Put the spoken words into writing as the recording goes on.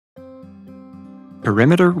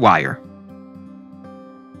Perimeter wire.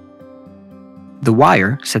 The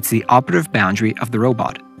wire sets the operative boundary of the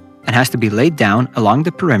robot and has to be laid down along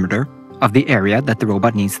the perimeter of the area that the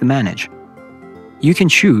robot needs to manage. You can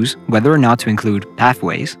choose whether or not to include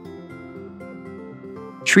pathways,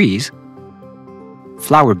 trees,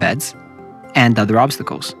 flower beds, and other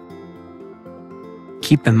obstacles.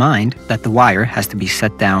 Keep in mind that the wire has to be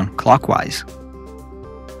set down clockwise.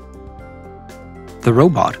 The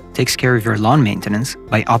robot takes care of your lawn maintenance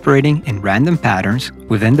by operating in random patterns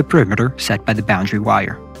within the perimeter set by the boundary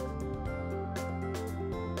wire.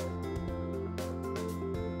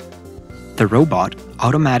 The robot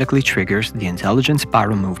automatically triggers the intelligent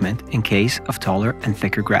spiral movement in case of taller and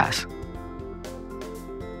thicker grass.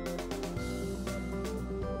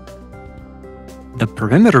 The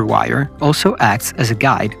perimeter wire also acts as a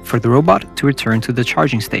guide for the robot to return to the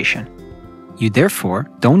charging station. You therefore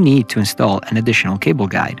don't need to install an additional cable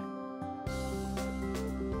guide.